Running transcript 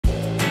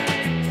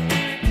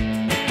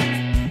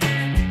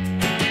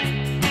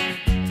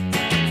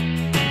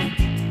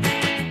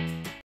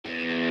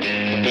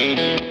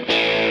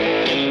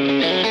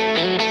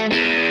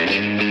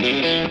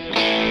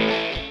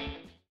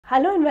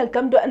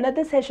welcome to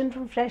another session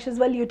from Fresh as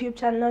Well YouTube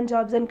channel on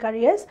jobs and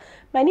careers.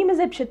 My name is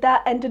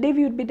Ipshita and today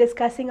we would be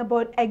discussing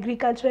about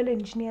agricultural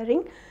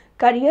engineering,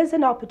 careers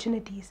and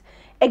opportunities.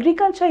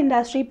 Agriculture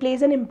industry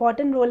plays an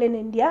important role in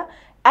India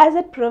as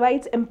it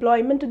provides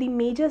employment to the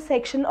major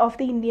section of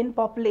the Indian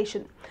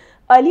population.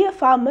 Earlier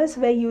farmers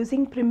were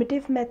using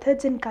primitive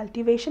methods in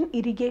cultivation,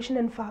 irrigation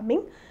and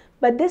farming,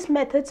 but these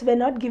methods were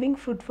not giving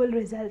fruitful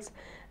results.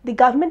 The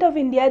government of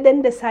India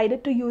then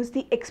decided to use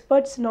the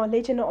experts'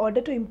 knowledge in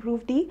order to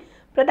improve the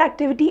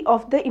productivity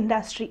of the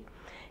industry.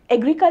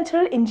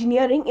 Agricultural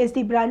engineering is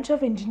the branch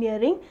of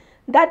engineering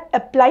that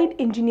applied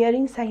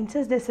engineering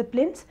sciences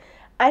disciplines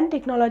and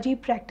technology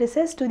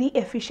practices to the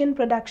efficient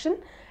production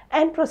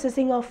and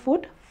processing of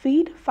food,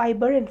 feed,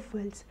 fiber and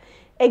fuels.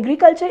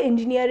 Agriculture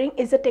engineering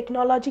is a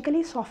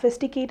technologically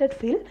sophisticated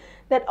field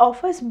that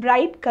offers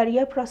bright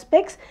career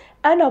prospects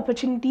and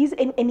opportunities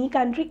in any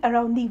country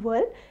around the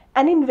world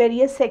and in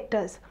various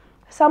sectors.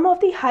 Some of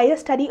the higher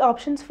study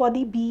options for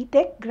the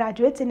B.Tech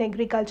graduates in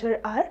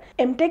agriculture are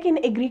M.Tech in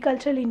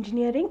Agricultural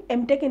Engineering,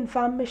 M.Tech in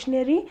Farm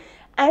Machinery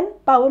and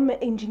Power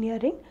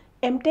Engineering,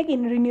 M.Tech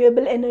in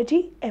Renewable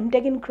Energy,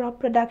 M.Tech in Crop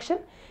Production,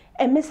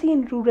 M.Sc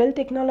in Rural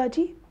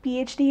Technology,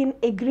 Ph.D. in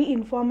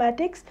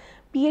Agri-Informatics,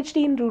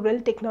 Ph.D. in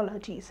Rural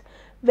Technologies.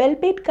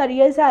 Well-paid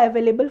careers are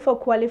available for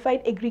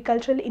qualified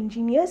agricultural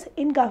engineers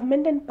in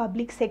government and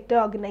public sector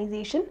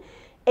organization,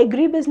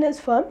 agri-business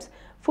firms,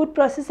 food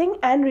processing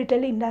and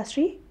retail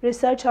industry,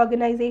 research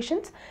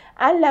organizations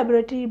and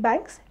laboratory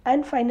banks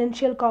and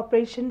financial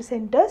corporation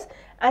centers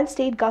and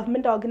state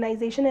government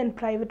organization and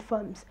private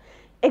firms.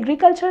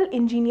 Agricultural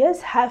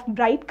engineers have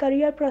bright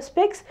career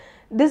prospects.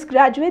 These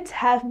graduates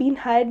have been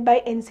hired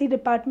by NC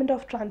Department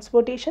of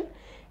Transportation,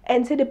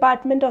 NC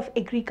Department of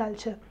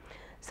Agriculture.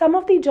 Some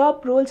of the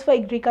job roles for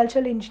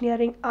agricultural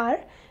engineering are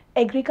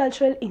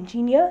agricultural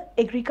engineer,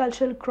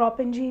 agricultural crop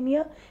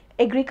engineer,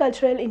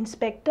 agricultural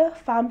inspector,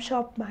 farm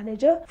shop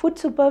manager, food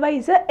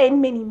supervisor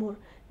and many more.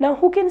 Now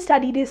who can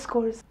study this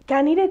course?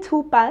 Candidates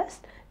who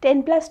passed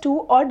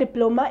 10+2 or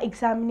diploma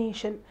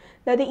examination.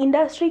 Now the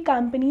industry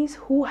companies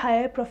who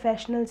hire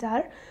professionals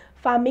are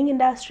farming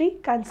industry,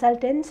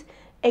 consultants,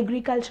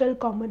 agricultural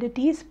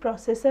commodities,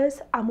 processors,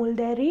 Amul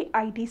Dairy,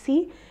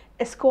 ITC,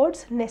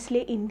 Escorts,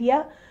 Nestle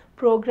India,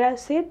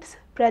 Progressives,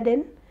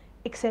 Pradhan,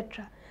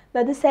 etc.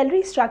 Now the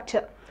salary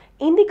structure.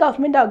 In the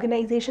government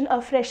organization,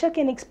 a fresher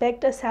can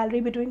expect a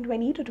salary between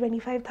 20 to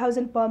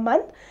 25,000 per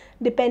month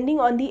depending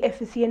on the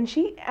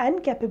efficiency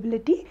and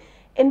capability.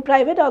 In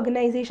private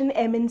organization,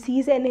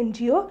 MNCs and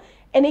NGO,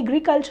 an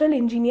agricultural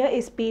engineer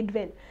is paid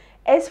well.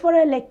 As for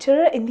a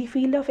lecturer in the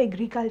field of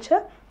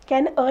agriculture,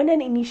 can earn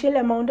an initial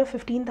amount of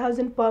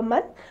 15,000 per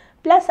month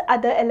plus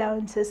other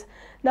allowances.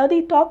 Now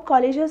the top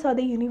colleges or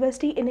the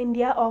university in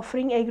India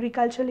offering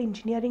agricultural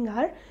engineering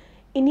are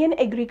Indian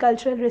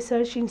Agricultural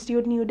Research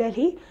Institute, New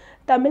Delhi,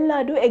 Tamil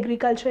Nadu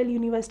Agricultural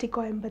University,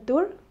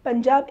 Coimbatore,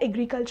 Punjab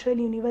Agricultural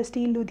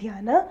University,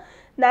 Ludhiana,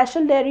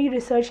 National Dairy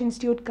Research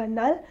Institute,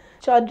 Karnal,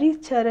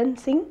 Chaudhry Charan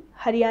Singh,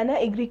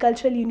 Haryana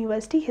Agricultural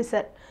University,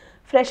 Hisar.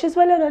 Freshers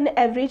will on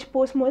average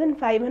post more than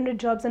 500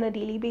 jobs on a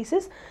daily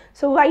basis.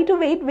 So why to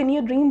wait when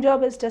your dream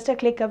job is just a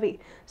click away?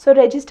 So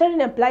register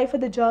and apply for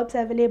the jobs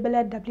available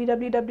at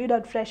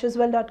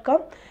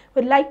www.freshaswell.com.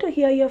 Would like to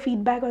hear your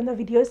feedback on the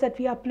videos that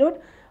we upload.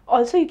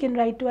 Also, you can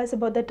write to us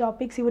about the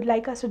topics you would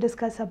like us to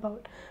discuss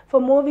about.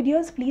 For more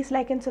videos, please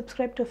like and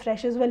subscribe to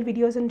Fresh as Well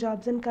videos on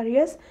jobs and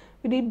careers.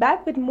 We'll be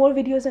back with more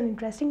videos on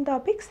interesting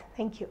topics.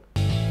 Thank you.